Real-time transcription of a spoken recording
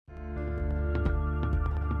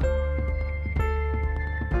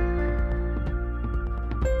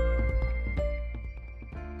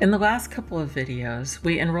In the last couple of videos,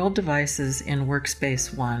 we enrolled devices in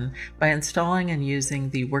Workspace ONE by installing and using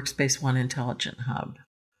the Workspace ONE Intelligent Hub.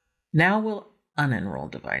 Now we'll unenroll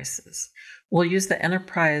devices. We'll use the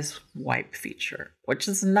Enterprise Wipe feature, which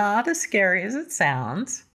is not as scary as it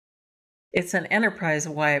sounds. It's an enterprise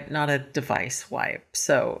wipe, not a device wipe,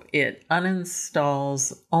 so it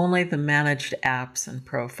uninstalls only the managed apps and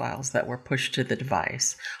profiles that were pushed to the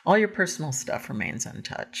device. All your personal stuff remains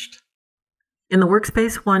untouched. In the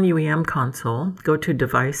Workspace ONE UEM console, go to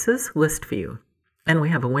Devices, List View, and we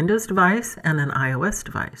have a Windows device and an iOS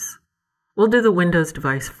device. We'll do the Windows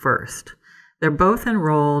device first. They're both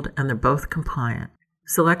enrolled and they're both compliant.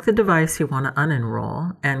 Select the device you want to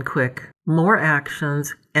unenroll and click More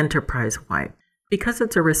Actions, Enterprise Wipe. Because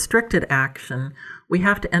it's a restricted action, we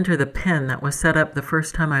have to enter the PIN that was set up the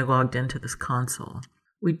first time I logged into this console.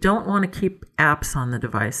 We don't want to keep apps on the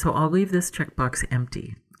device, so I'll leave this checkbox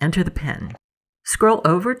empty. Enter the PIN. Scroll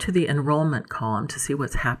over to the enrollment column to see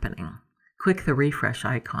what's happening. Click the refresh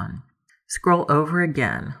icon. Scroll over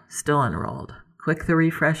again, still enrolled. Click the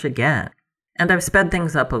refresh again. And I've sped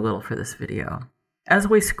things up a little for this video. As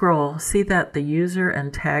we scroll, see that the user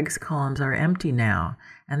and tags columns are empty now,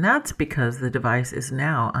 and that's because the device is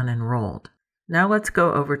now unenrolled. Now let's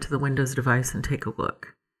go over to the Windows device and take a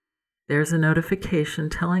look. There's a notification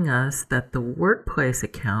telling us that the Workplace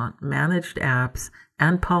account, managed apps,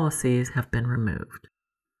 and policies have been removed.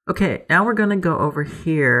 Okay, now we're going to go over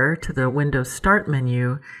here to the Windows Start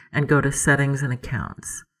menu and go to Settings and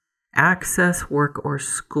Accounts. Access, Work, or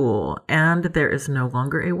School, and there is no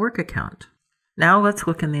longer a work account. Now let's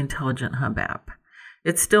look in the Intelligent Hub app.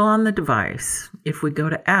 It's still on the device. If we go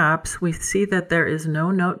to Apps, we see that there is no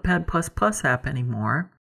Notepad++ app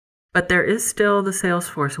anymore, but there is still the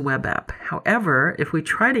Salesforce web app. However, if we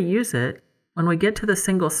try to use it, when we get to the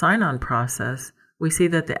single sign-on process, we see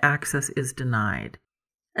that the access is denied.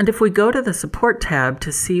 And if we go to the Support tab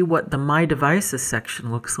to see what the My Devices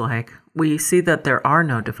section looks like, we see that there are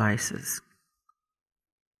no devices.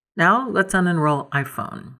 Now let's unenroll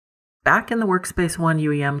iPhone. Back in the Workspace ONE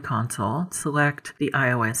UEM console, select the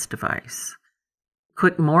iOS device.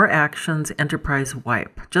 Click More Actions, Enterprise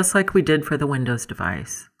Wipe, just like we did for the Windows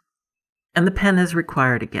device. And the PIN is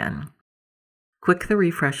required again. Click the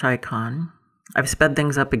refresh icon. I've sped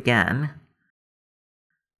things up again.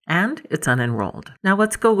 And it's unenrolled. Now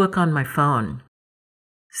let's go look on my phone.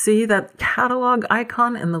 See that catalog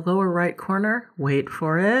icon in the lower right corner? Wait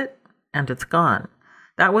for it, and it's gone.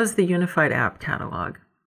 That was the Unified App Catalog,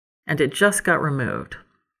 and it just got removed.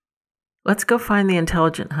 Let's go find the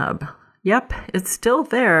Intelligent Hub. Yep, it's still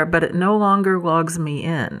there, but it no longer logs me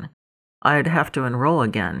in. I'd have to enroll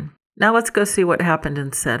again. Now let's go see what happened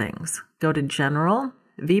in Settings. Go to General,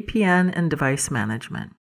 VPN, and Device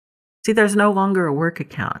Management. See, there's no longer a work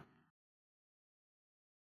account.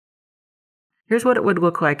 Here's what it would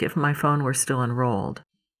look like if my phone were still enrolled.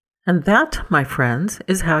 And that, my friends,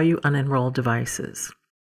 is how you unenroll devices.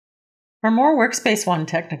 For more Workspace ONE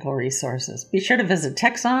technical resources, be sure to visit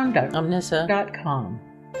techzone.omnissa.com.